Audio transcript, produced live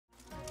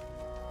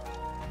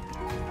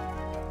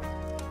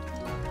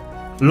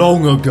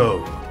Long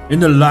ago, in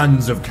the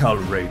lands of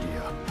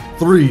Calradia,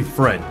 3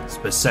 friends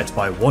beset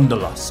by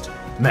wanderlust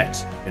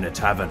met in a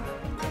tavern.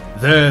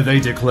 There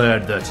they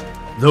declared that,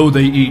 though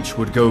they each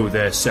would go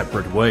their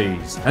separate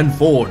ways and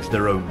forge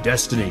their own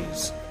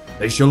destinies,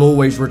 they shall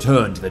always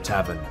return to the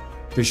tavern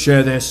to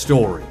share their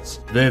stories,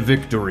 their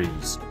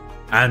victories,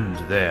 and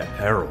their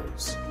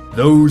perils.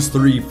 Those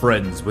 3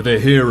 friends were the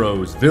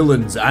heroes,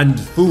 villains, and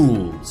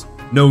fools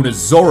known as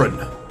Zoran,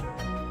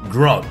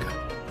 Grug,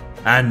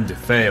 and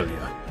Failure.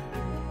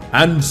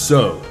 And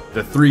so,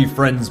 the 3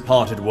 friends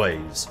parted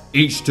ways,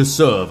 each to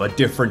serve a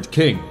different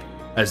king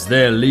as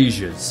their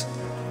lieges,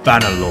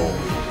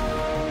 Bannerlord.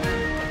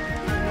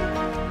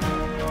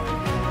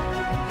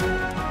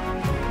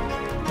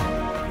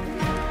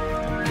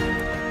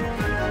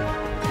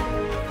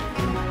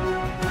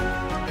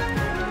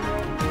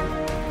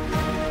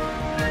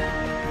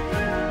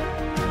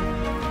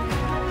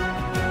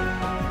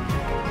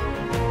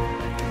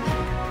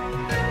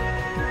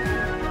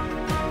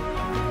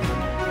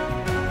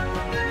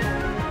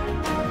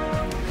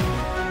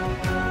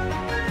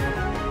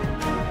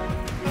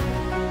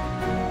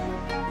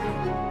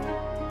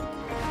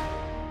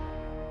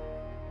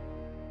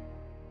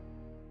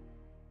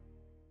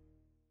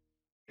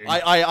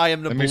 I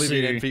am the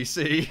Bolivian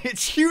NPC.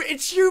 It's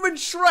human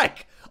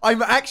Shrek.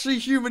 I'm actually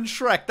human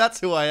Shrek. That's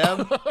who I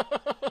am.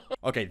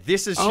 Okay,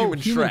 this is human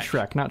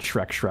Shrek. Not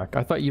Shrek.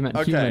 I thought you meant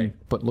human,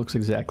 but looks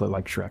exactly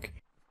like Shrek.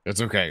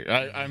 It's okay.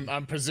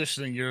 I'm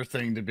positioning your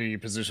thing to be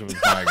positioned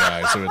with my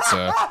guy, so it's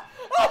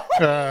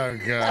oh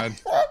god.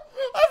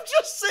 I've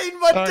just seen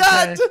my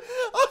dad.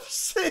 I've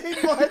seen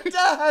my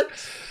dad.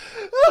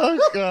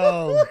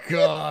 Oh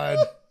god.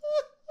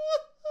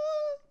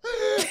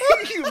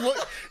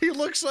 He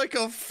looks like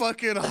a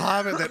fucking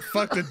hobbit that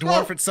fucked a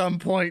dwarf at some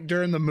point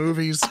during the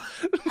movies.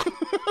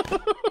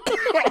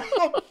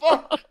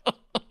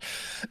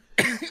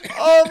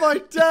 Oh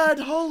my dad!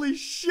 Holy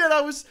shit!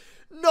 I was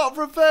not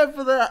prepared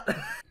for that.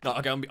 No,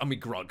 okay, I'm be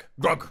Grug.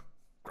 Grug.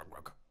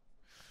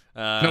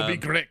 No, be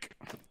Grick.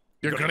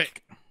 You're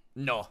Grick.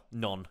 No,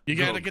 none. You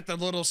gotta get the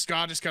little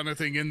Scottish kind of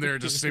thing in there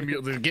to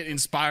simulate, to get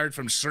inspired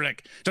from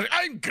Shrek.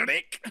 I'm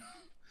Grick.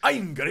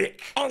 I'm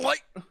Grick.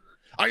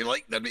 I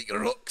like the big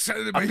rocks out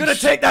of I'm gonna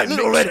take that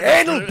little red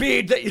anal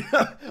bead that you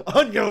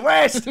on your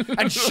waist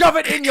and shove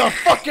it in your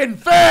fucking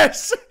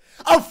face.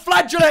 I'll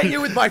flagellate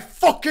you with my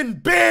fucking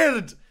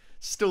beard.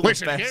 Still the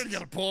best. Listen here,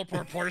 you poor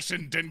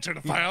proportioned into the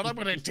file. I'm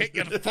gonna take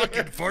your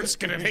fucking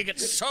foreskin and hang it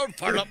so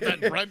far up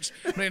that branch,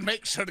 and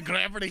make sure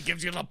gravity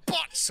gives you the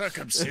butt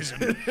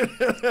circumcision.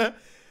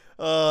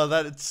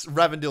 That's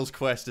Ravendale's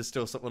Quest is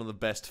still one of the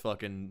best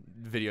fucking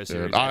video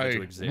series ever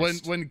to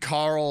exist. When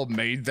Carl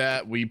made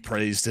that, we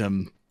praised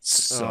him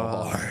so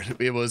hard.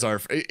 It was our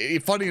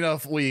funny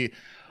enough, we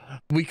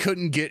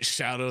couldn't get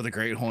Shadow the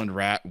Great Horned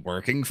Rat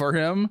working for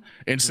him,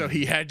 and so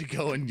he had to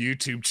go on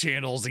YouTube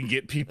channels and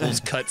get people's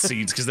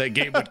cutscenes because that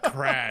game would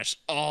crash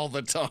all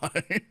the time.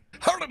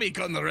 How are we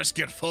gonna risk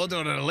your fodder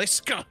and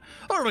Aliska?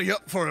 Are we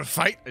up for a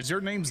fight? Is your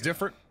names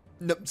different?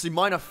 No, see,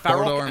 mine are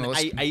Farrokh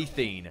and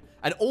Athene.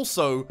 And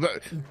also,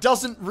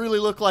 doesn't really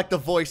look like the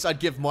voice I'd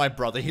give my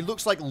brother. He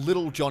looks like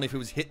Little John if he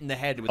was hit in the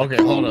head with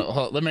a hold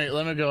on. Let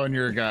me go on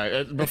your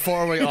guy.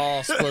 Before we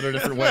all split our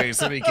different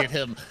ways, let me get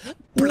him.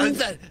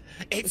 Brother,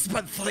 it's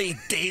been 3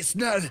 days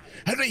now,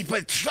 and we've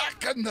been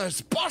tracking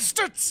those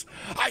bastards.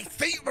 I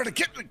think we're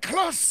getting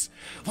close.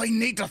 We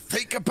need to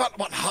think about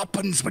what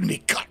happens when we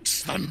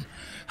catch them.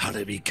 How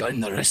are we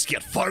going to risk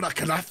your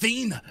Farrokh and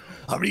Athene?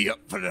 Are we up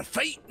for the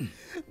fight?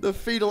 The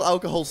fetal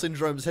alcohol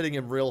syndrome's hitting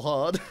him real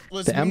hard.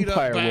 Let's the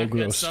Empire will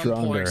grow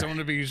stronger. I'm going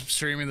to be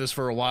streaming this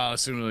for a while,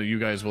 as soon as you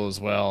guys will as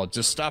well.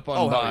 Just stop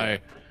on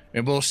by,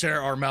 and we'll share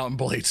our Mountain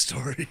Blade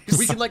stories.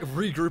 We can like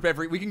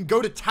regroup we can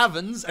go to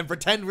taverns and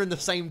pretend we're in the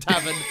same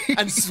tavern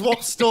and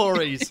swap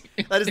stories.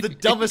 That is the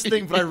dumbest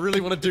thing, but I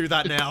really want to do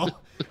that now.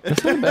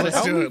 Let's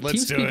do it.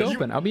 Let's do it.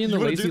 Open. I'll be in the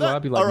lazy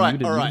lobby like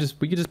muted.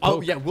 We can just poke.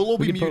 Oh yeah, we'll all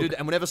be muted,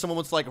 and whenever someone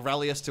wants to like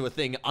rally us to a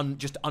thing,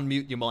 just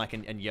unmute your mic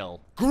and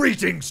yell.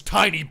 Greetings,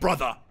 tiny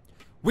brother.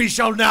 We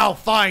shall now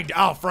find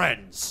our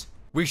friends.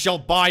 We shall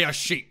buy a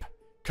sheep.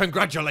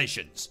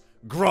 Congratulations.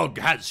 Grog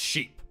has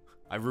sheep.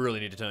 I really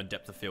need to turn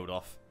depth of field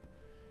off.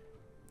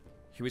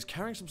 He was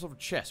carrying some sort of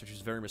chest, which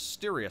is very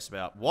mysterious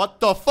about. What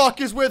the fuck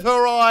is with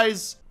her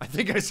eyes? I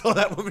think I saw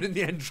that woman in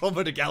the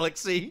Andromeda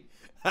Galaxy.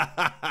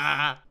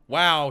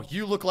 Wow,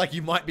 you look like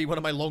you might be one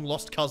of my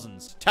long-lost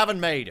cousins. Tavern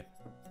maid.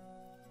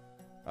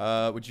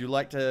 Would you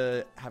like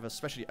to have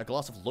a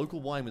glass of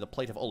local wine with a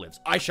plate of olives?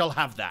 I shall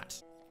have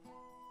that.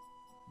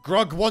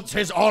 Grug wants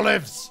his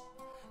olives!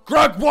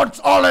 Grug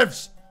wants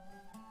olives!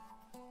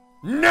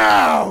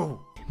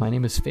 No! My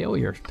name is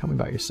Failure. Tell me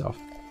about yourself.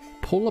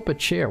 Pull up a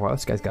chair. Wow,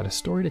 this guy's got a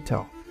story to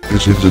tell.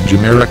 This is a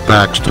generic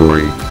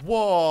backstory.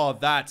 Whoa,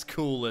 that's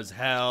cool as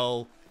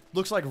hell.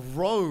 Looks like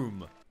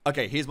Rome.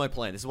 Okay, here's my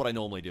plan. This is what I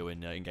normally do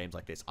in games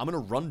like this. I'm gonna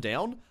run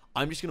down.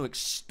 I'm just gonna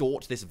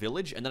extort this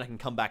village, and then I can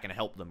come back and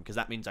help them, because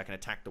that means I can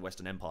attack the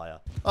Western Empire.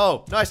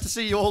 Oh, nice to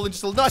see you all in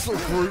just a nice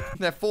little group.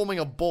 They're forming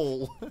a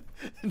ball.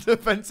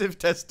 Defensive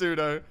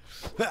testudo.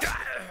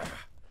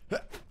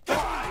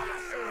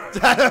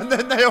 And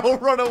then they all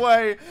run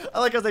away. I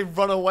like how they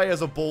run away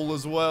as a ball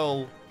as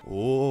well.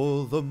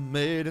 All the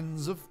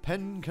maidens of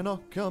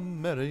Pencannock are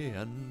merry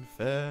and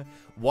fair.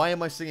 Why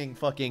am I singing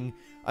fucking...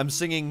 I'm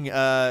singing,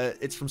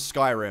 it's from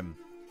Skyrim.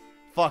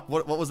 Fuck,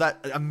 what was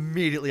that?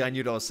 Immediately I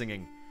knew what I was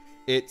singing.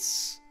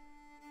 It's...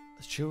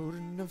 The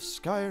children of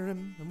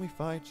Skyrim, and we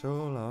fight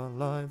all our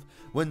life.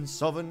 When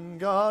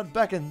Sovngarde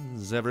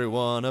beckons, every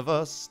one of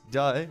us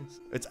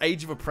dies. It's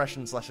Age of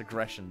Oppression /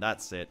 Aggression,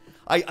 that's it.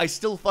 I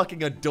still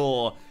fucking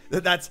adore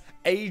that's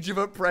Age of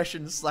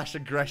Oppression /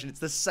 Aggression. It's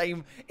the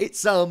same,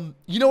 it's,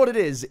 you know what it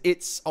is?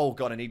 It's, oh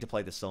god, I need to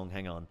play this song,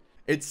 hang on.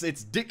 It's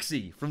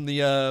Dixie from the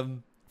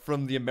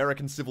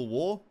American Civil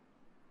War.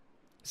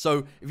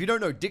 So, if you don't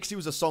know, Dixie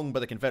was a song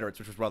by the Confederates,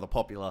 which was rather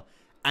popular,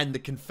 and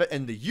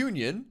the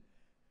Union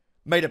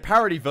made a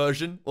parody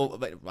version, or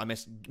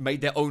made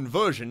their own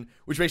version,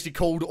 which basically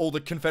called all the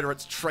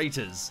Confederates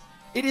traitors.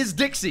 It is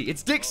Dixie.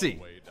 It's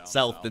Dixie.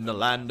 South in the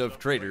land of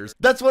traitors.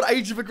 That's what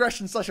Age of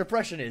Aggression /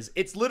 Oppression is.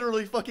 It's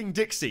literally fucking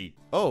Dixie.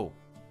 Oh.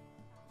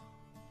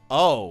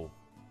 Oh.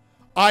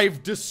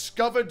 I've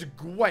discovered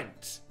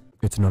Gwent.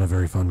 It's not a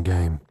very fun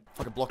game.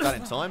 Fucking block that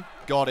in time.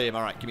 Got him.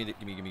 Alright, give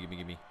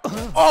me.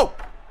 Oh!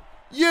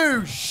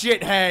 You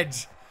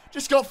shithead!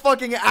 Just got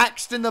fucking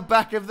axed in the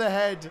back of the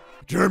head.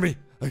 Jeremy!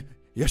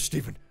 Yes,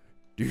 Stephen.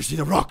 Do you see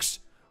the rocks?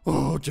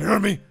 Oh,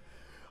 Jeremy.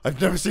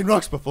 I've never seen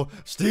rocks before.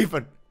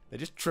 Stephen. They're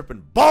just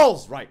tripping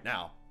balls right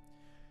now.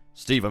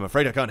 Steve, I'm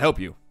afraid I can't help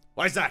you.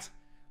 Why's that?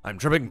 I'm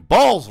tripping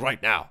balls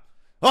right now.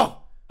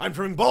 Oh, I'm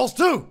tripping balls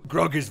too.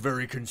 Grog is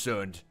very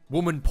concerned.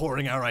 Woman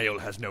pouring our ale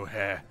has no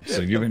hair.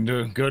 So you've been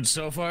doing good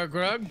so far,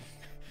 Grog?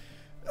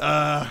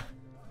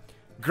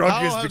 Grog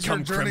has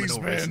become criminal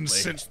recently.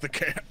 Since the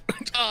camp?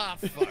 Ah,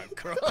 fuck,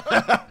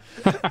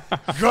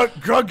 Grog.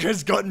 Grog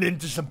has gotten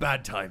into some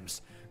bad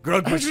times.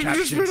 Grog was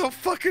captured. It's been a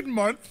fucking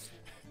month.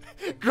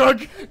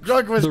 Grog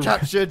was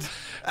captured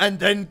and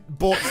then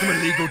bought some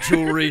illegal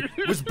jewelry,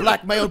 was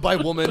blackmailed by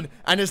woman,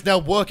 and is now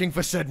working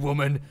for said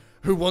woman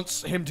who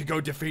wants him to go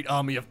defeat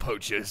army of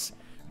poachers.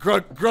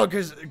 Grog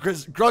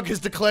has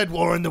declared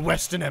war in the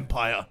Western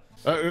Empire.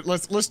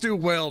 Let's do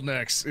Well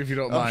next, if you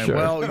don't mind. Sure.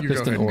 Well, you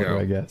Just go ahead in and order, go.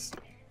 I guess.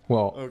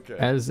 Well, Okay.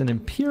 as an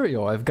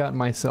Imperial, I've got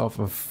myself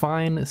a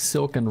fine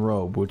silken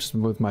robe, which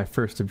was my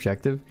first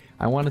objective.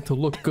 I wanted to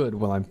look good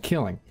while I'm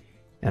killing.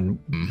 And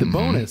the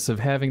bonus of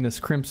having this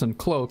crimson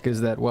cloak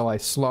is that while I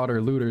slaughter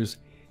looters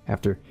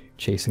after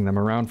chasing them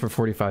around for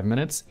 45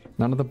 minutes,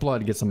 none of the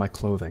blood gets on my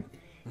clothing.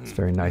 It's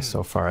very nice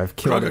so far. I've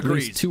killed at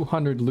least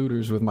 200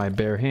 looters with my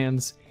bare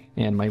hands,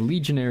 and my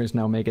legionnaires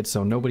now make it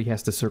so nobody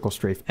has to circle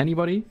strafe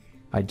anybody.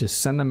 I just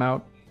send them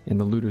out, and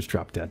the looters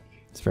drop dead.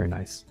 It's very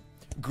nice.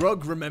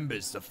 Grog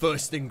remembers the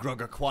first thing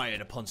Grog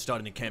acquired upon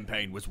starting the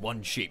campaign was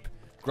one sheep.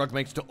 Grog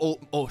makes to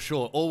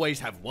always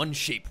have one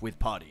sheep with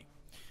party.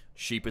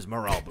 Sheep is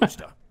morale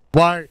booster.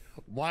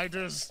 Why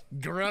does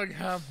Grog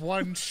have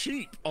one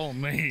sheep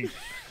only?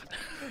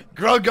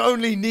 Grog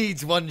only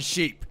needs one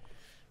sheep.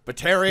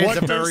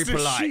 Batarians are very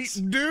polite. What does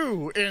the sheep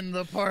do in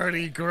the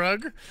party,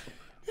 Grog?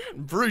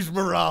 Bruise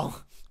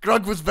morale.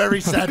 Grog was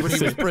very sad when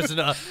he was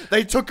prisoner.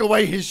 They took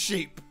away his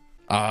sheep.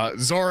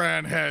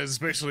 Zoran has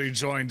basically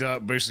joined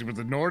up with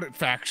the Nordic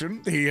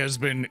faction. He has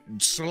been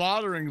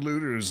slaughtering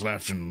looters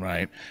left and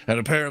right. And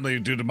apparently,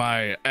 due to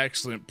my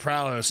excellent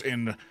prowess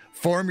in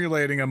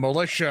formulating a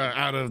militia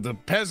out of the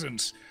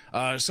peasants,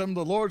 some of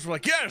the lords were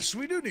like, yes,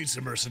 we do need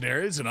some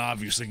mercenaries. And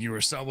obviously, you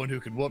are someone who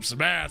can whoop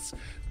some ass.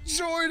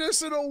 Join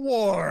us in a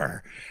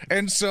war.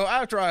 And so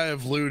after I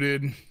have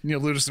looted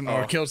some,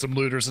 or killed some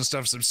looters and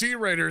stuff, some sea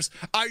raiders,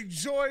 I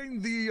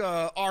joined the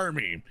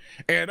army.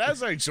 And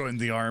as I joined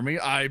the army,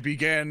 I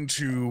began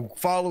to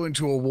follow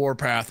into a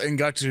warpath and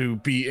got to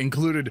be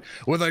included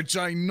with a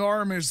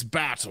ginormous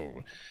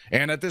battle.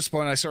 And at this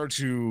point, I started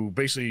to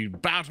basically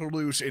battle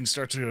loot and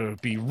start to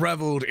be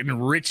reveled in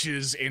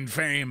riches and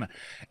fame.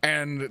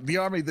 And the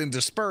army then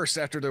dispersed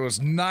after there was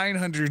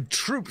 900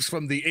 troops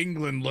from the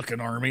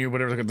England-looking army, or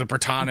whatever, the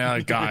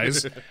Britannia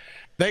guys.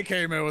 They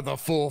came in with a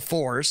full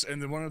force,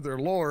 and then one of their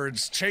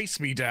lords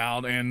chased me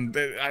down, and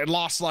I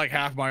lost like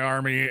half my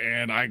army,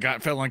 and I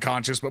fell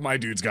unconscious, but my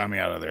dudes got me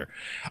out of there.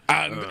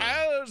 And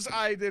as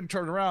I then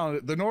turned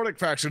around, the Nordic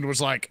faction was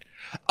like,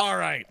 all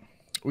right,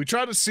 we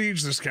tried to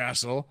siege this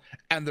castle,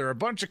 and they're a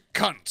bunch of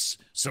cunts,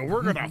 so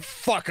we're gonna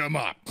fuck them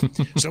up.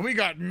 So we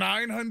got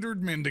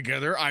 900 men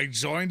together. I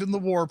joined in the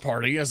war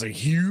party as a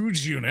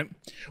huge unit.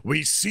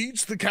 We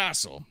sieged the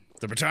castle.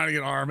 The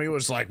Britannian army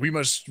was like, we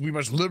must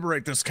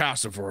liberate this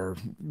castle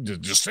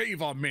to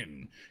save our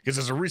men, because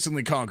it's a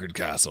recently conquered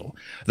castle.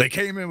 They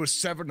came in with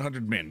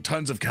 700 men,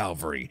 tons of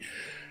cavalry.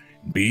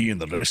 Me and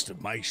the rest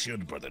of my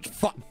shield brothers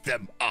fucked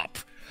them up.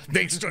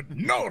 They stood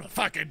no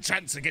fucking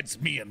chance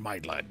against me and my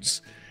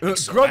lads.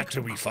 So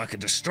after we fucking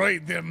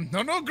destroyed them...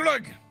 No,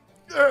 Glug!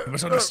 You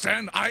must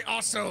understand, I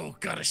also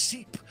got a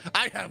sheep.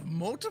 I have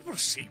multiple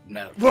sheep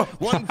now.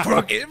 One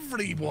for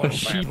every one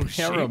Sheep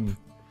harem.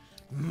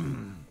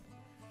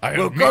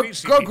 Well,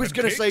 Grog was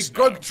gonna say,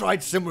 Grog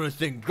tried similar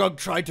thing. Grog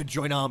tried to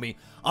join army.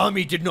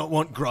 Army did not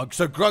want Grog,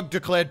 so Grog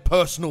declared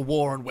personal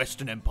war on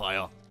Western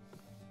Empire.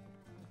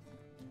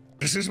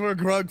 This is where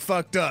Grug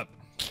fucked up.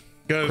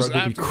 Grug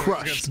will be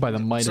crushed by the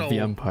might of the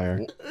Empire.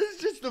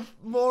 It's just the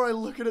more I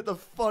look at it, the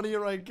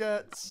funnier I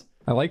get.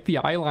 I like the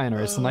eyeliner.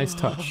 It's a nice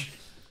touch.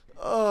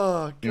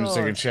 Oh, God. In a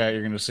second chat,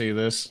 you're gonna see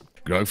this.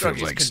 Grug feels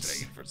is like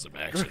staying for some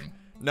action.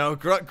 No,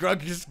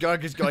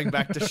 Grug is going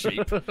back to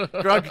sheep.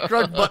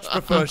 Grug much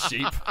prefers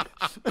sheep.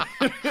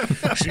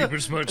 Sheep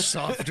is much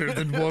softer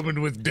than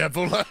woman with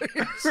devil eyes.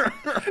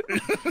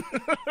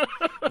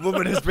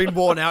 Woman has been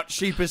worn out.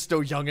 Sheep is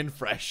still young and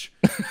fresh.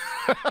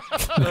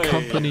 The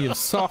company of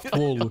soft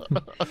wool.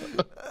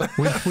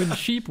 When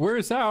sheep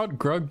wears out,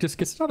 Grug just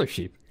gets another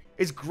sheep.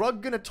 Is Grug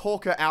gonna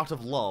talk her out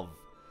of love?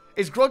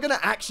 Is Grug gonna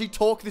actually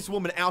talk this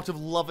woman out of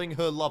loving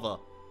her lover?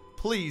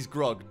 Please,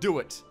 Grug, do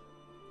it.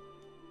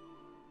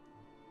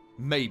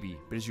 Maybe,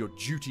 but it's your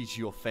duty to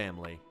your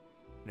family.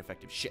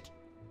 Ineffective shit.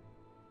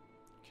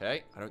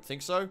 Okay, I don't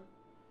think so.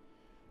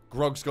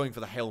 Grug's going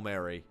for the Hail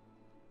Mary.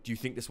 Do you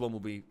think this one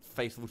will be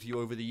faithful to you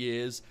over the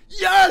years?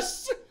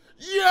 Yes!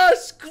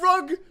 Yes!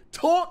 Grug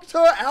talked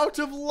her out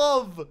of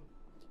love!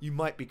 You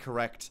might be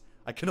correct.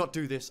 I cannot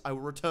do this. I will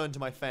return to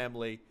my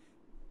family.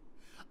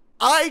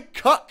 I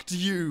cucked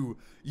you!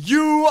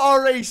 You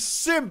are a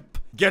simp!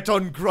 Get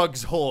on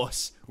Grug's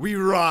horse. We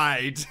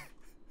ride.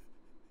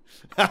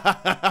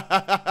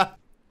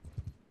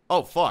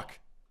 Oh, fuck.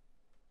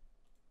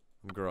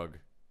 I'm Grug.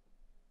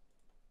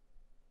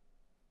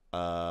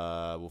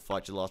 We'll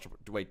fight your last...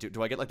 Wait,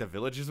 do I get, like, the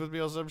villagers with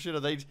me or some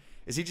shit?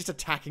 Is he just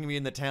attacking me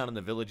in the town and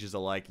the villagers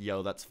are like,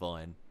 yo, that's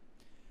fine.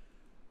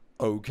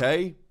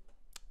 Okay.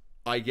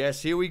 I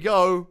guess here we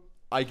go.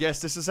 I guess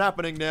this is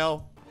happening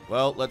now.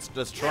 Well, let's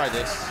try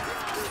this.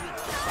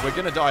 We're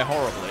gonna die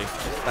horribly.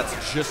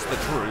 That's just the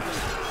truth.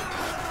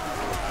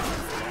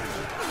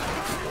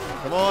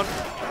 Come on.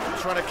 I'm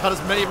trying to cut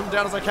as many of them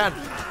down as I can.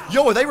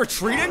 Yo, are they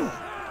retreating?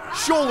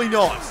 Surely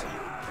not.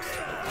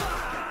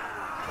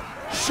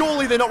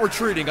 Surely they're not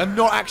retreating. I'm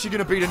not actually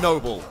gonna beat a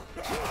noble.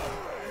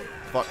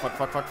 Fuck.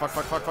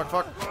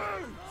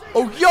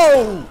 Oh,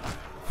 yo!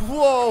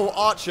 Whoa,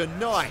 Archer,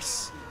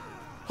 nice.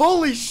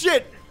 Holy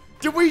shit!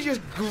 Did we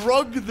just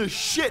Grug the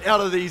shit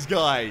out of these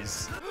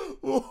guys?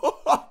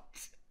 What?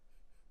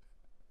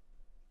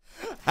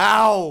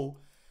 How?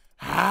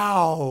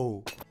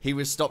 How? He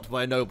was stopped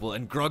by a noble,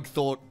 and Grug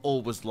thought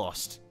all was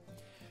lost.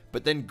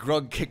 But then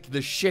Grug kicked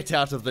the shit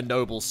out of the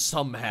noble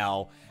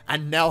somehow,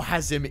 and now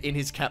has him in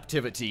his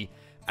captivity.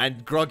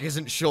 And Grug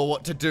isn't sure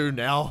what to do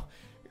now.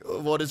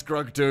 What does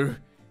Grug do?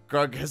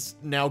 Grug has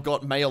now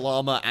got mail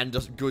armor and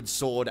a good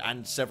sword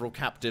and several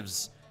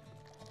captives.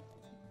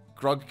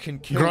 Grug can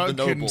kill the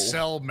noble. Grug can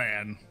sell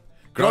man.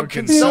 Grug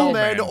can sell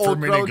man, or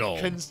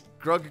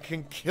Grug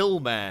can kill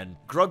man.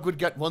 Grug would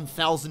get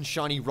 1,000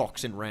 shiny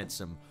rocks in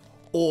ransom.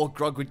 Or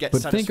Grug would get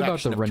satisfaction. But think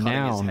about the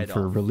renown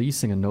for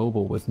releasing a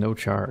noble with no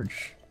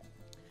charge.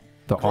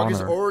 The Grug honor.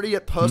 is already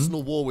at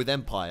personal war with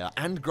Empire,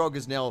 and Grug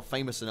is now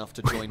famous enough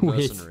to join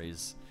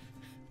mercenaries.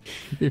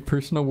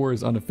 Personal war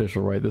is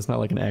unofficial, right? There's not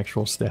like an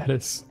actual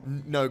status.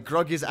 No,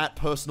 Grug is at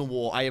personal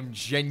war. I am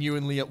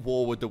genuinely at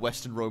war with the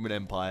Western Roman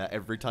Empire.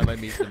 Every time I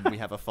meet them, we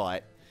have a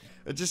fight.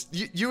 Just,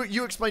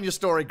 you explain your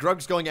story.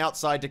 Grug's going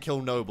outside to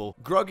kill Noble.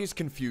 Grug is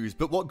confused,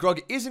 but what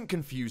Grug isn't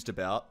confused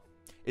about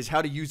is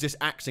how to use this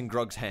axe in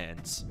Grug's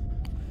hands.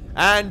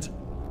 And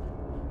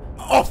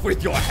off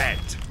with your head!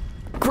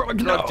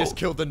 Grug just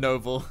killed the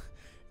Noble.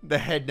 The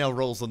head now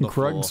rolls on the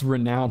floor. Grug's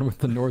renown with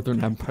the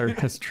Northern Empire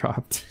has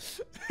dropped.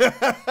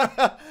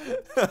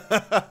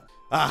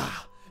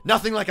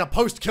 Nothing like a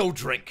post-kill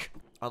drink.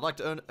 I'd like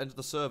to enter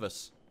the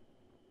service.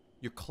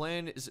 Your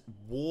clan is at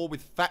war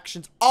with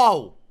factions.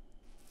 Oh!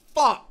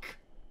 Fuck!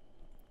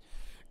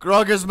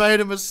 Grug has made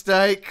a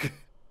mistake.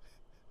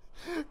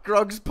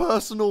 Grug's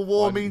personal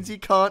war means he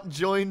can't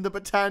join the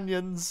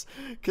Battanians,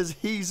 because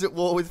he's at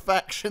war with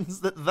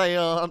factions that they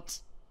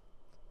aren't.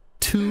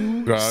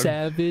 Too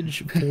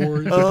savage for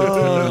the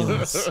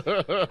Battanians.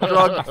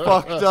 Grug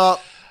fucked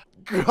up.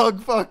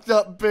 Grug fucked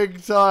up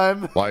big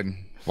time.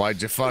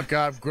 Why'd you fuck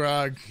up,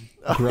 Grug?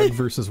 Grug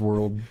versus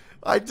world. Grug,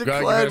 I you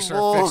declared better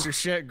start war. fix your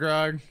shit,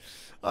 Grug.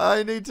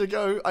 I need to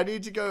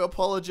go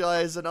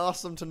apologize and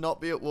ask them to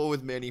not be at war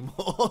with me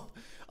anymore.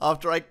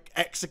 After I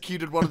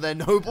executed one of their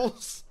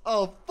nobles.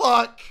 Oh,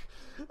 fuck.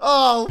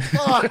 Oh,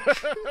 fuck.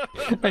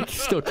 I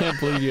still can't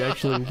believe you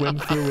actually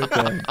went through with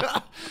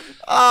that.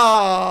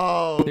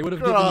 Oh, they would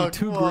have given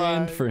you $2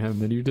 grand for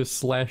him, and you just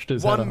slashed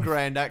his head off. $1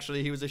 grand,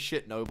 actually. He was a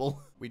shit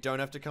noble. We don't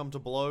have to come to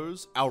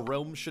blows. Our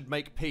realm should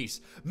make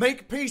peace.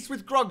 Make peace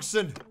with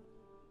Grugson.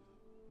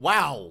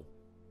 Wow.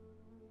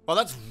 Oh,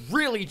 that's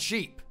really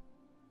cheap.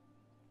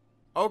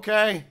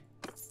 Okay.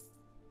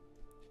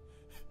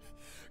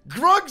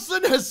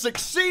 Grugson has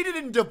succeeded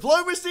in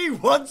diplomacy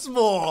once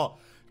more.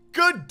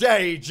 Good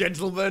day,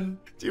 gentlemen.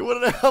 Do you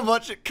want to know how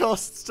much it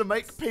costs to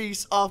make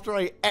peace after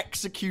I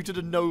executed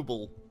a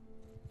noble?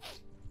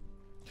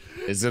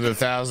 Is it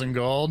 1,000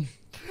 gold?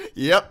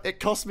 Yep,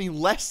 it cost me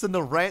less than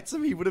the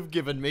ransom he would have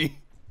given me.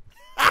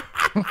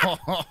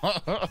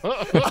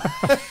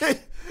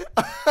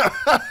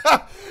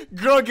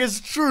 Grug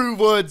is true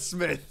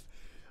wordsmith.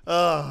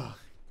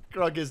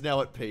 Grug is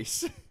now at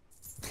peace.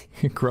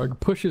 Grug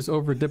pushes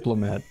over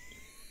diplomat.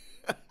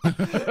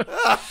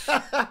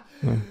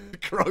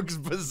 Grug's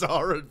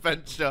bizarre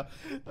adventure.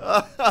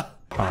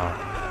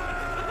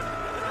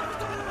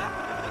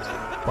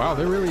 Wow,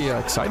 they're really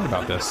excited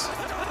about this.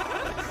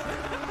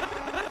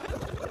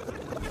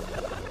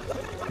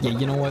 Yeah,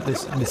 you know what?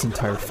 This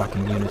entire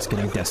fucking unit's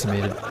getting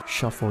decimated.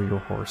 Shuffle your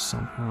horse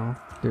somehow.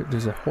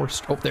 There's a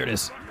horse. Oh, there it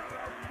is.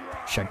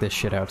 Check this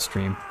shit out,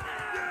 stream.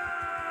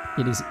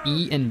 It is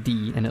E and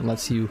D, and it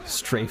lets you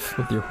strafe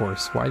with your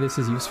horse. Why this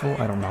is useful,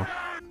 I don't know.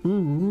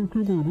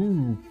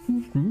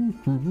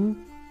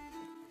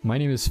 My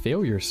name is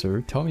Failure,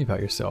 sir. Tell me about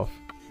yourself.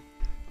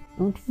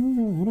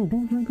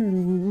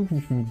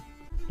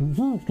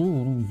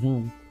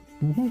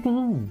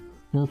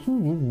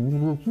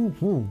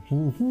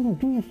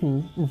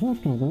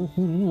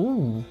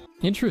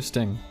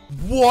 Interesting.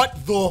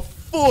 What the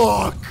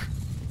fuck?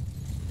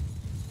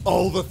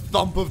 Oh, the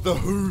thump of the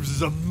hooves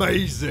is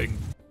amazing.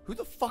 Who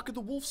the fuck are the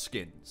wolf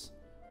skins?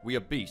 We are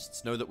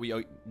beasts. Know that we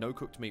eat no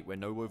cooked meat. Wear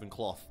no woven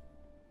cloth.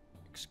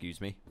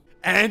 Excuse me.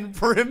 And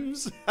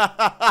prims?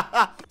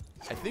 I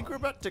think we're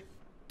about to...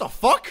 The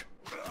fuck?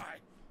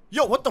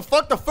 Yo, what the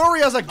fuck? The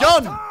furry has a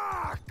gun!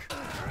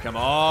 Come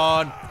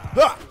on.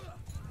 Ah.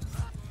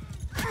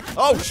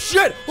 Oh,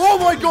 shit! Oh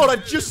my god,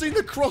 I've just seen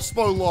the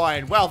crossbow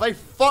line. Wow, they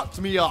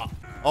fucked me up.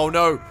 Oh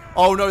no.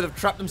 Oh no, they've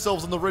trapped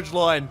themselves on the ridge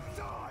line.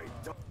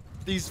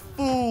 These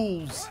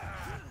fools.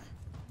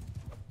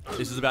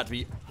 This is about to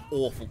be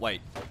awful.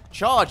 Wait.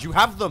 Charge, you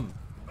have them.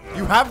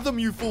 You have them,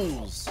 you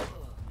fools.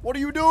 What are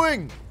you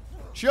doing?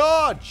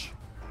 Charge.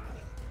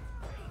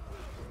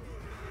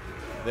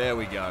 There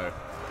we go.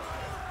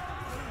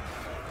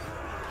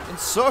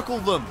 Encircle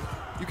them.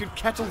 You can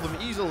kettle them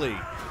easily.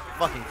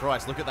 Fucking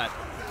Christ, look at that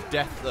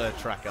death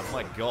tracker.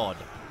 My god.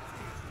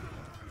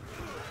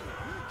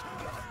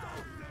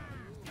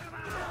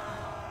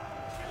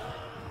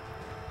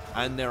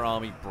 And their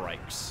army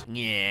breaks.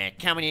 Yeah,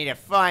 coming here to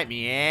fight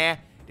me, eh?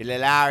 Did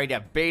Larry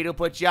the Beetle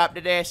put you up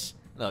to this?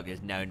 Look,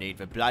 there's no need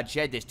for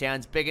bloodshed. This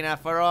town's big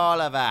enough for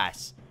all of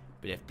us.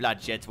 But if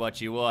bloodshed's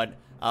what you want,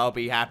 I'll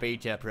be happy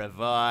to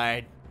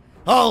provide.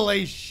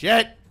 Holy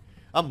shit!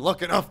 I'm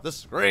looking off the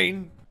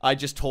screen. I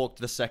just talked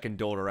the second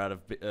daughter out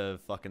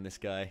of fucking this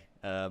guy.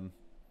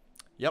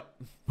 Yep.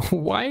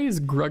 Why is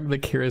Grug the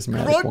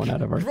charismatic one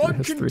out of our Grug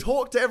history? can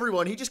talk to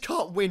everyone. He just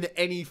can't win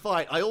any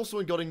fight. I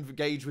also got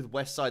engaged with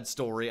West Side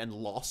Story and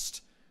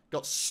lost.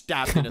 Got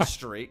stabbed in a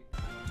street.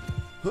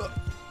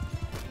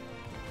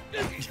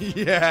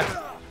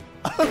 Yeah.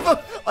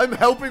 I'm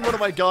helping one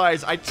of my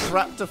guys. I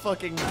trapped a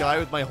fucking guy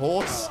with my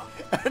horse.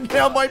 And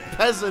now my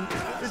peasant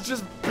is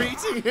just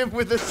beating him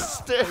with a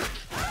stick.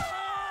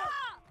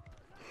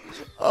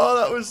 Oh,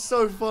 that was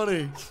so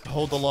funny.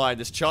 Hold the line.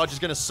 This charge is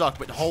gonna suck,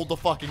 but hold the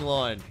fucking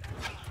line.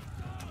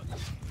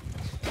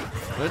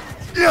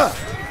 Yeah!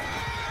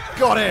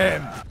 Got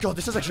him! God,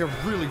 this is actually a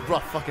really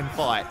rough fucking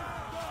fight.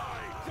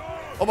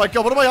 Oh my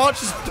god, one of my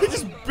archers, they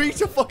just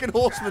beat a fucking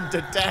horseman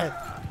to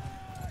death.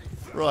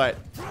 Right.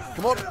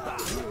 Come on.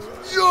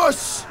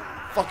 Yes!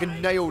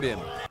 Fucking nailed him.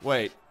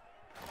 Wait.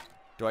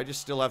 Do I just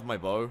still have my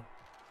bow?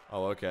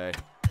 Oh, okay.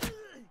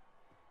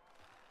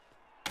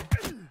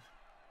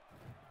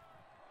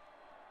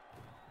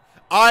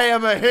 I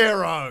am a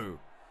hero!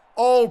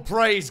 All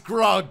praise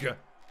Grug!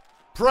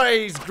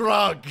 Praise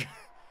Grug!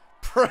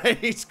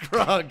 Praise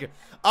Grug!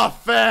 A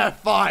fair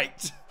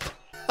fight!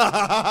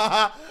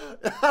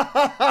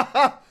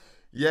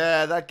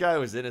 Yeah, that guy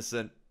was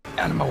innocent.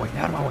 Out of my way,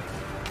 out of my way.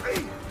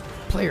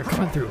 Player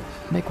coming through.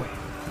 Make way.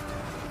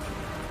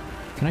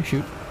 Can I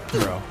shoot?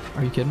 Bro,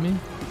 are you kidding me?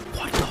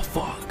 What the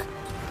fuck?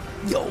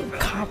 Yo,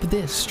 cop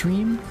this,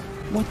 stream.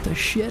 What the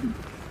shit?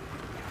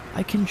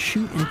 I can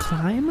shoot and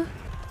climb?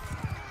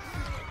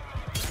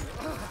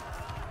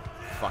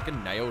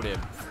 Fucking nailed him.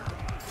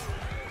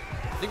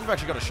 I think we've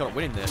actually got a shot at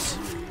winning this.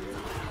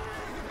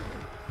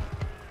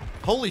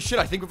 Holy shit,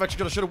 I think we've actually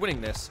got a shot at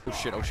winning this. Oh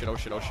shit, oh shit, oh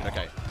shit, oh shit.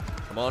 Okay.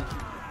 Come on.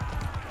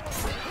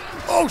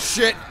 Oh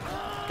shit!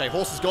 Okay,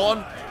 horse is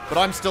gone, but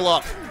I'm still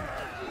up.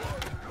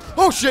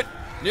 Oh shit!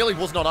 Nearly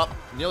was not up.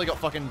 Nearly got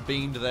fucking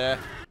beamed there.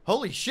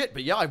 Holy shit,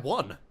 but yeah, I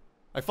won.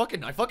 I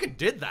fucking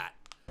did that.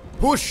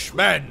 Push,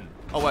 men!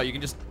 Oh wow, you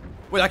can just...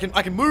 Wait, I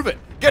can move it!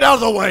 Get out of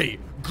the way!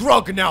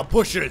 Grug now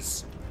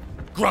pushes!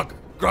 Grug!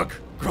 Grug!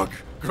 Grug!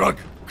 Grug!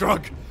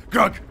 Grug!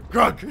 Grug!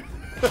 Grug!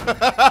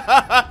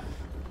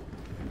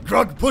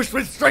 Grug push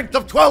with strength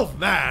of 12,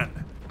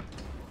 man!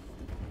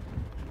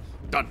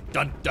 Dun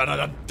dun dun dun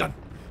dun dun!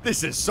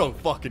 This is so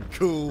fucking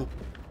cool!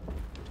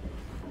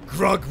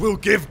 Grug will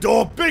give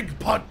door big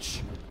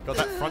punch! God,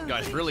 that front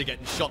guy's really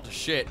getting shot to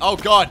shit. Oh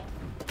god!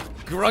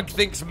 Grug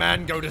thinks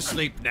man go to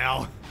sleep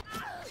now.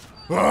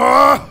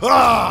 Ah!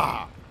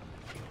 Ah!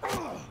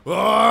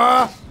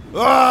 Ah!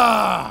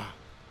 Ah!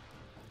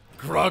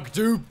 Grug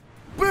do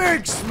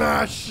big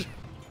smash!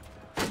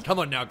 Come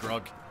on now,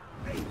 Grug.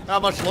 How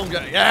much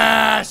longer?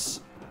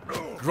 Yes!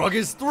 Grug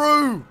is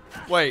through!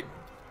 Wait.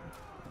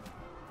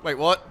 Wait,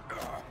 what?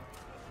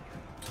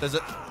 There's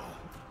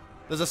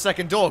a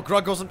second door.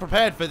 Grug wasn't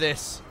prepared for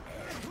this.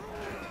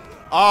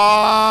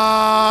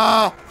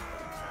 Ah!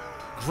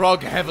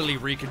 Grog heavily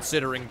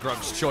reconsidering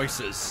Grog's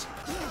choices.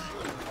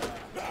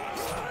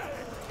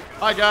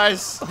 Hi,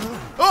 guys.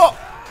 Oh!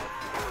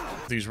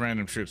 These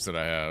random troops that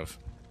I have.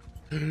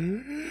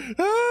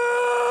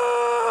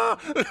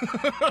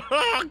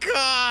 Oh,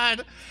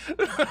 God!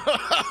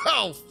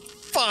 Oh,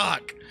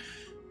 fuck!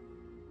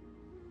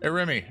 Hey,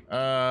 Rimmy,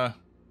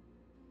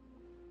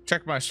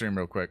 check my stream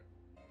real quick.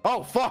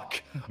 Oh,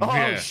 fuck! Oh,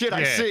 Yeah, shit, I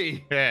yeah,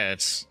 see. Yeah,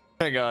 it's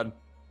Hang on.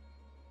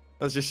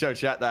 Let's just show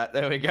chat that.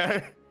 There we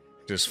go.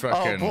 just Oh,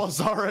 fucking... poor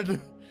Zoran.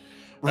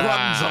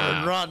 Run,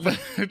 Zoran, run.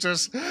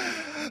 just...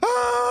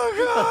 Oh,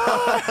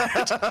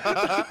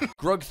 God!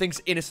 Grog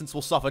thinks innocence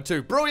will suffer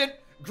too. Brilliant!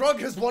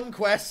 Grog has one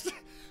quest.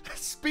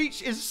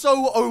 Speech is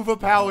so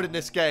overpowered in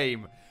this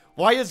game.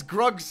 Why is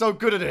Grog so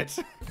good at it?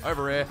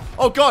 Over here.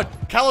 Oh, God!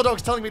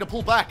 Caladog's telling me to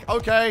pull back.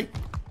 Okay.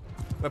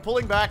 We're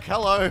pulling back.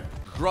 Hello.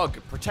 Grog,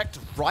 protect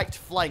right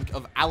flank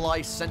of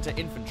ally center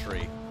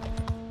infantry.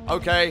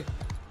 Okay.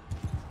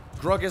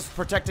 Grog is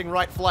protecting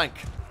right flank.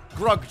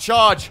 Grog,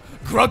 charge!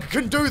 Grog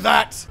can do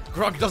that!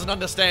 Grog doesn't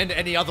understand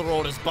any other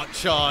orders but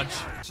charge.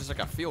 It's just like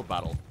a field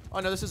battle. Oh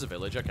no, this is a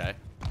village, okay.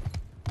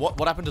 What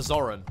happened to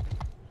Zoran?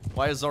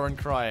 Why is Zoran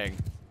crying?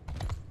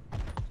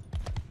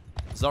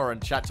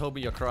 Zoran, chat told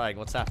me you're crying.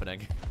 What's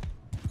happening?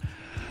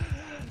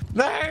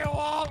 They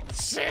won't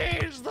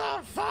seize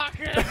the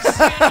fucking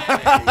city!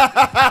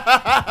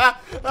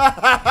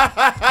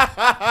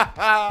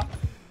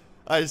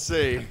 I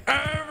see.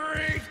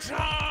 Every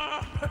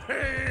time!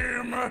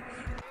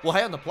 Well,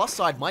 hey, on the plus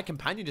side, my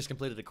companion just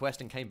completed a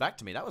quest and came back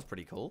to me. That was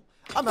pretty cool.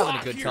 I'm having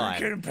a good Your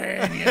time.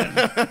 companion!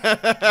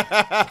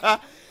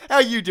 How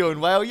you doing,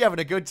 Whale? You having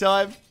a good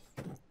time?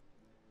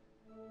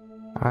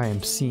 I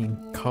am seeing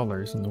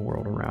colors in the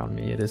world around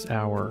me. It is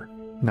hour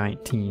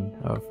 19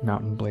 of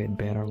Mountain Blade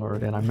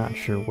Bannerlord, and I'm not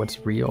sure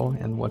what's real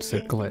and what's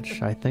a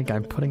glitch. I think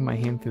I'm putting my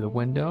hand through the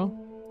window,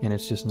 and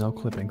it's just no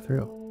clipping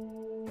through.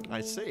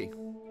 I see.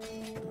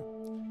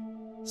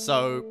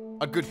 So,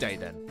 a good day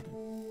then.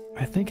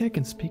 I think I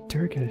can speak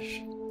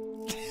Turkish.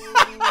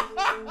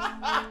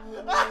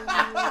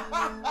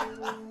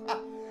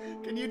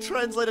 Can you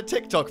translate a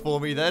TikTok for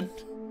me then?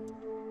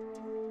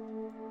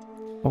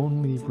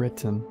 Only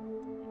written.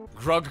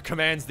 Grog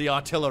commands the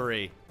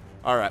artillery.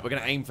 Alright, we're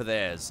gonna aim for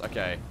theirs.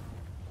 Okay.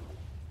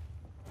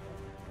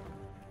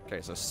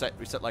 Okay, so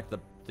we set like the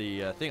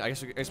thing. I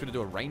guess we're gonna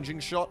do a ranging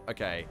shot.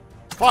 Okay.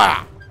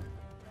 Fire!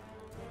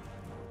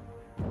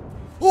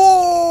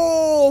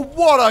 Oh,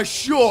 what a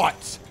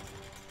shot!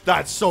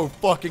 That's so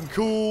fucking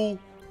cool.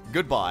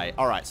 Goodbye.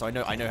 Alright, so I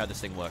know how this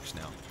thing works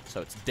now.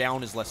 So it's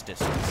down is less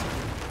distance.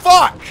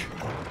 Fuck!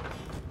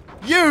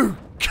 You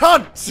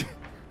cunt!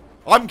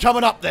 I'm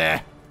coming up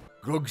there.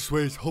 Grog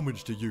swears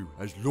homage to you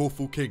as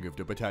lawful king of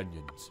the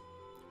Battanians.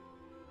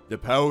 The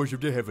powers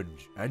of the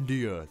heavens and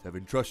the earth have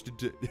entrusted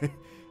to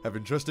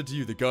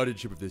you the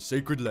guardianship of this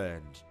sacred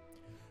land.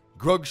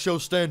 Grog shall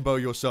stand by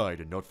your side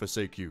and not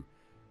forsake you,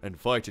 and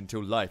fight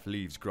until life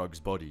leaves Grog's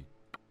body.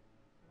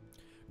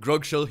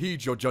 Grog shall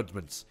heed your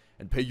judgments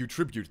and pay you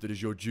tribute that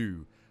is your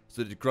due,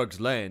 so that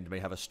Grog's land may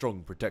have a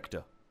strong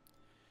protector.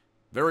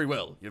 Very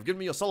well. You've given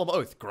me your solemn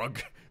oath,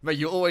 Grog. May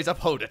you always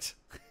uphold it.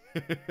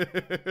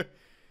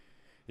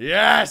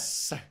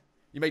 Yes!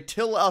 You may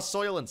till our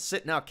soil and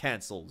sit in our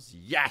cancels.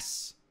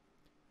 Yes!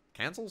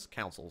 Cancels?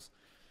 Councils.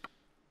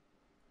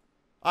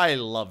 I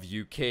love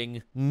you,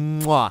 King.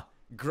 Mwah.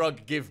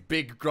 Grog give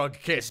big Grog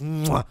kiss.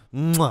 Mwah.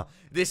 Mwah.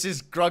 This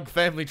is Grog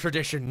family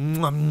tradition.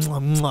 Mwah.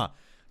 Mwah. Mwah.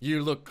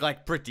 You look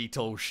like pretty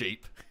tall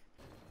sheep.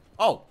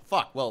 Oh,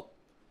 fuck. Well,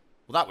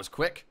 that was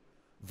quick.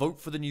 Vote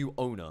for the new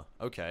owner.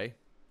 Okay.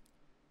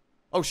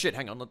 Oh shit,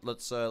 hang on.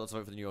 Let's vote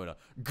for the new owner.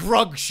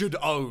 Grog should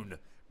own.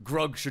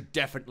 Grog should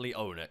definitely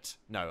own it.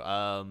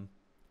 No,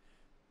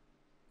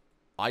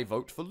 I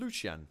vote for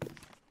Lucian.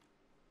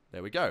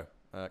 There we go.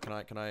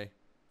 Can I?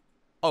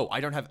 Oh, I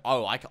don't have.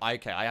 Oh,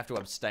 okay. I have to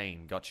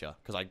abstain. Gotcha.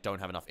 Because I don't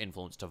have enough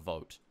influence to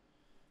vote.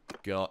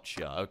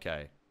 Gotcha.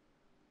 Okay.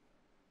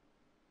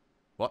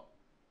 What?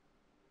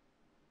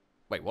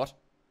 Wait, what?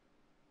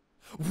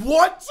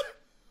 What?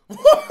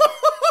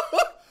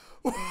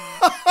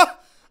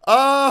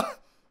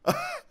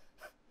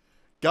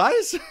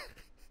 Guys?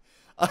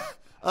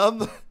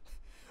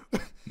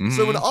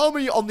 So an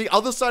army on the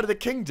other side of the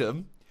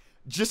kingdom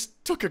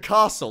just took a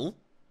castle.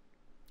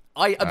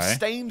 I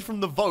abstained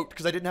from the vote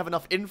because I didn't have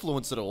enough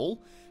influence at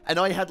all. And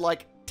I had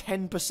like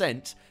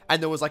 10%.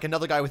 And there was like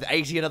another guy with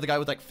 80, another guy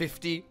with like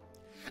 50.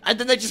 And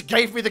then they just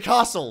gave me the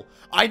castle.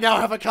 I now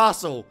have a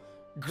castle.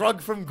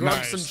 Grug from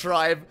Grugson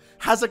tribe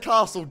has a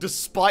castle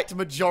despite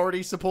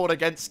majority support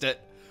against it.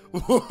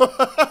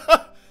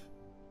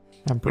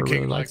 Emperor The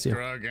king really likes likes you.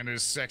 Grug and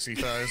his sexy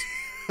thighs.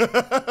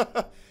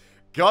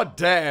 God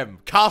damn,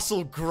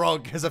 Castle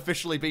Grog has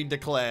officially been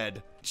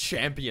declared.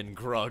 Champion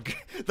Grog.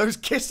 Those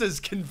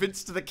kisses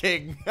convinced the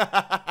king.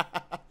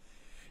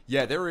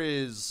 Yeah, there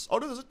is... Oh,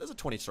 no, there's a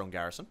 20-strong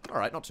garrison.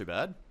 Alright, not too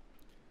bad.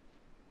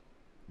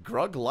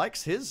 Grog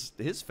likes his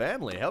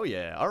family. Hell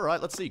yeah.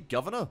 Alright, let's see.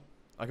 Governor.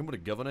 I can put a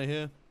governor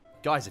here.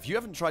 Guys, if you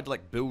haven't tried to,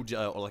 like, build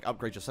or, like,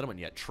 upgrade your settlement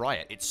yet, try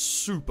it. It's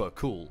super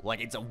cool. Like,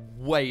 it's a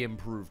way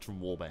improved from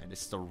Warband.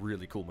 It's a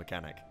really cool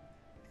mechanic.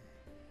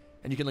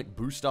 And you can, like,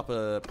 boost up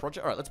a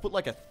project. Alright, let's put,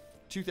 like, a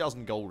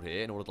 2,000 gold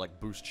here in order to, like,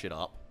 boost shit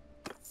up.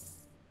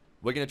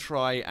 We're gonna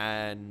try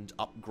and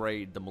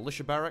upgrade the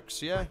militia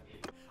barracks, yeah?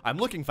 I'm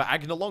looking for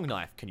Agna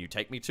Longknife. Can you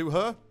take me to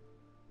her?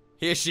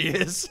 Here she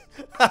is.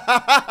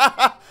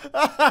 I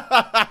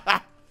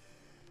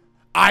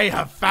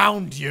have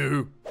found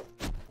you.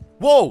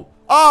 Whoa.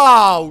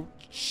 Oh,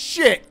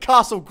 shit.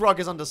 Castle Grug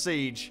is under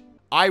siege.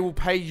 I will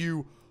pay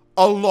you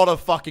a lot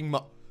of fucking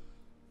money.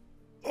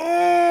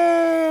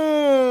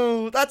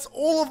 Oh, that's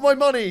all of my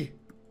money.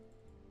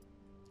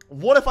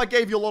 What if I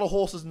gave you a lot of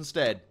horses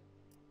instead?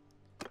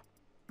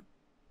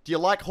 Do you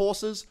like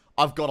horses?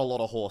 I've got a lot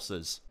of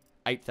horses.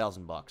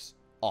 8,000 bucks.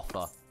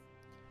 Offer.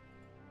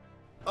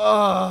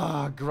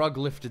 Grug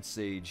lifted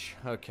siege.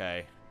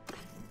 Okay.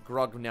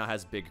 Grug now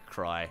has big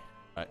cry.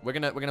 Alright, we're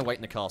gonna wait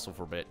in the castle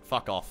for a bit.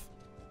 Fuck off.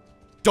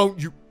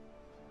 Don't you...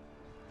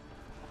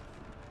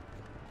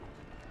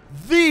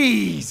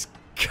 These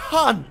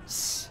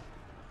cunts!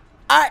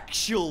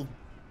 Actual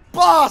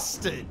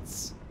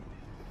bastards!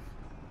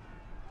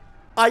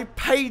 I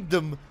paid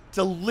them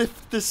to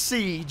lift the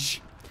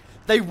siege.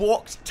 They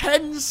walked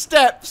 10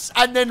 steps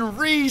and then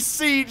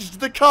re-sieged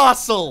the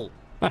castle.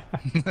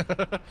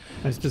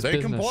 It's just They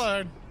business.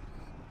 complied.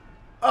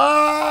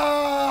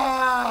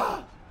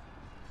 Ah!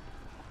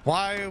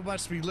 Why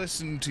must we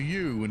listen to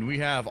you when we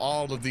have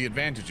all of the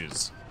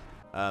advantages?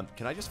 Can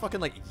I just fucking,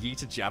 like,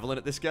 yeet a javelin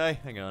at this guy?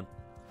 Hang on.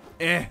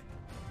 A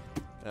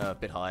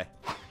bit high.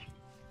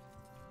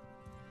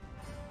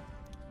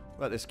 What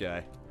about this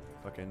guy?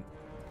 Fucking...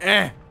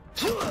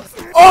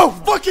 Oh,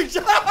 fucking...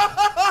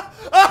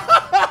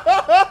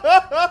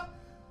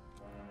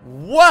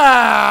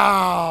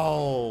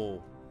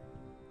 Wow!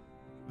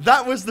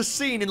 That was the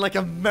scene in, like,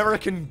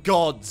 American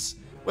Gods,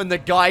 when the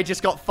guy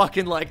just got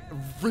fucking, like,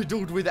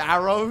 riddled with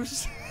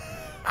arrows.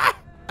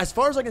 As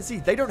far as I can see,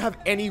 they don't have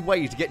any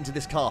way to get into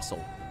this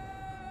castle.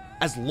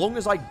 As long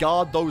as I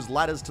guard those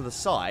ladders to the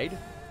side,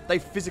 they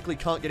physically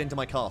can't get into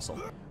my castle.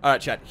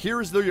 Alright, chat, here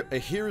is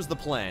the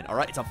plan,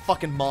 alright? It's a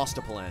fucking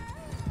master plan.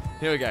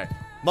 Here we go.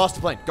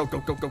 Master plan. Go, go,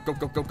 go, go, go,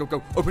 go, go, go,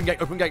 go. Open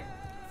gate, open gate.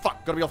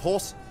 Fuck, gotta be off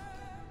horse.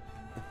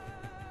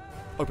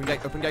 Open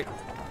gate, open gate.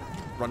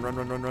 Run, run,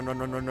 run, run, run, run,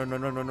 run, run, run,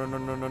 run, run, run,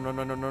 run, run, run, run,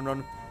 run, run, run,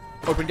 run.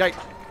 Open gate.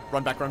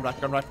 Run back, run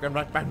back, run back, run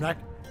back, run back.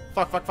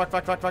 Fuck, fuck, fuck,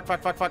 fuck, fuck, fuck,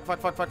 fuck, fuck, fuck, fuck,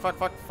 fuck, fuck, fuck,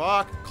 fuck,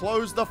 fuck.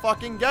 Close the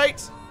fucking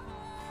gate.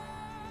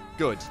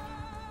 Good.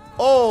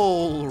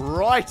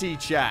 Alrighty,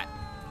 chat.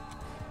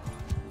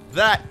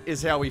 That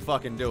is how we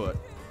fucking do it.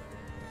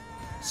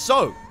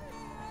 So,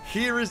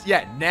 here is...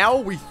 Yeah, now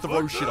we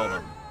throw shit on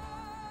them.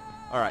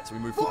 Alright, so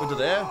we move footmen to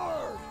there.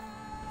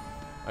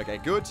 Okay,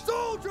 good.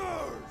 Soldiers!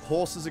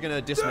 Horses are going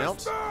to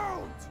dismount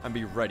and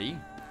be ready.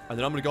 And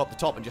then I'm going to go up the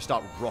top and just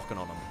start rocking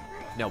on them.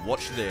 Now,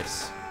 watch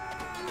this.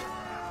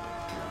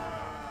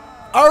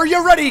 Are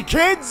you ready,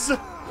 kids?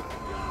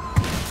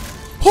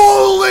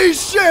 Holy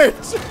shit!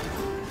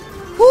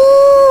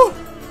 Woo!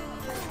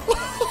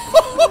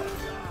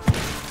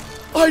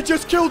 I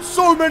just killed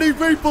so many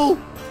people!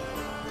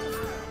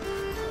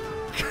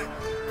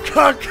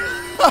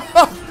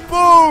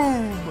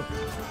 Boom!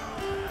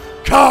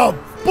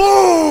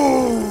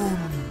 Kaboom!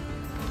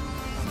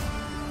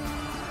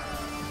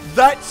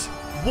 That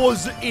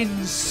was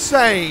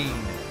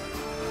insane.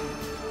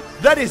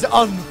 That is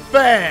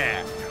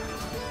unfair.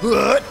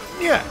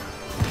 Yeah.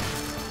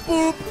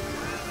 Boop.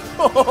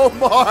 Oh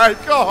my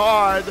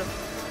god.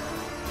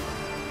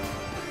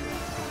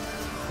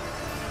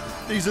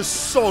 These are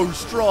so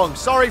strong.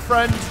 Sorry,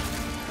 friend.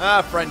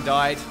 Friend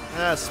died.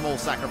 Small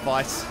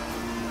sacrifice.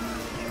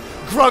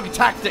 Grug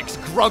tactics.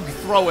 Grug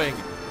throwing.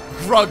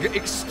 Grug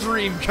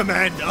extreme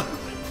commander.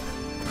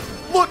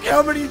 Look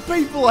how many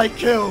people I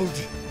killed.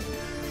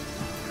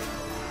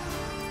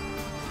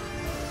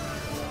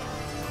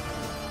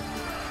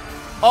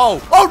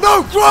 Oh. Oh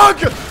no,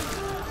 Grug!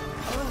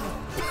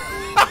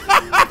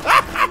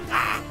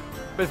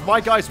 But if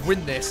my guys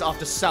win this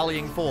after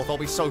sallying forth, I'll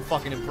be so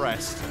fucking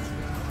impressed.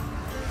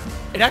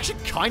 It actually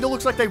kind of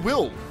looks like they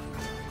will.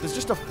 There's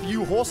just a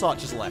few horse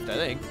archers left, I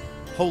think.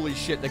 Holy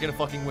shit, they're gonna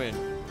fucking win.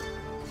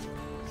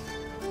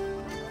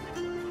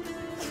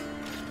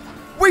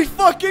 We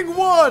fucking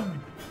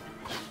won!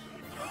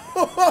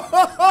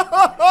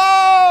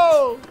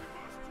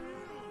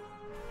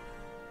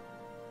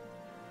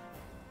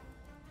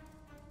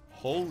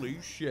 Holy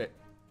shit.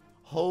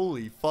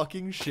 Holy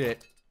fucking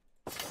shit.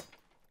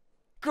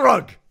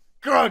 Grug!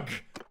 Grug!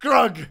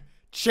 Grug!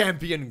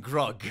 Champion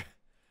Grug.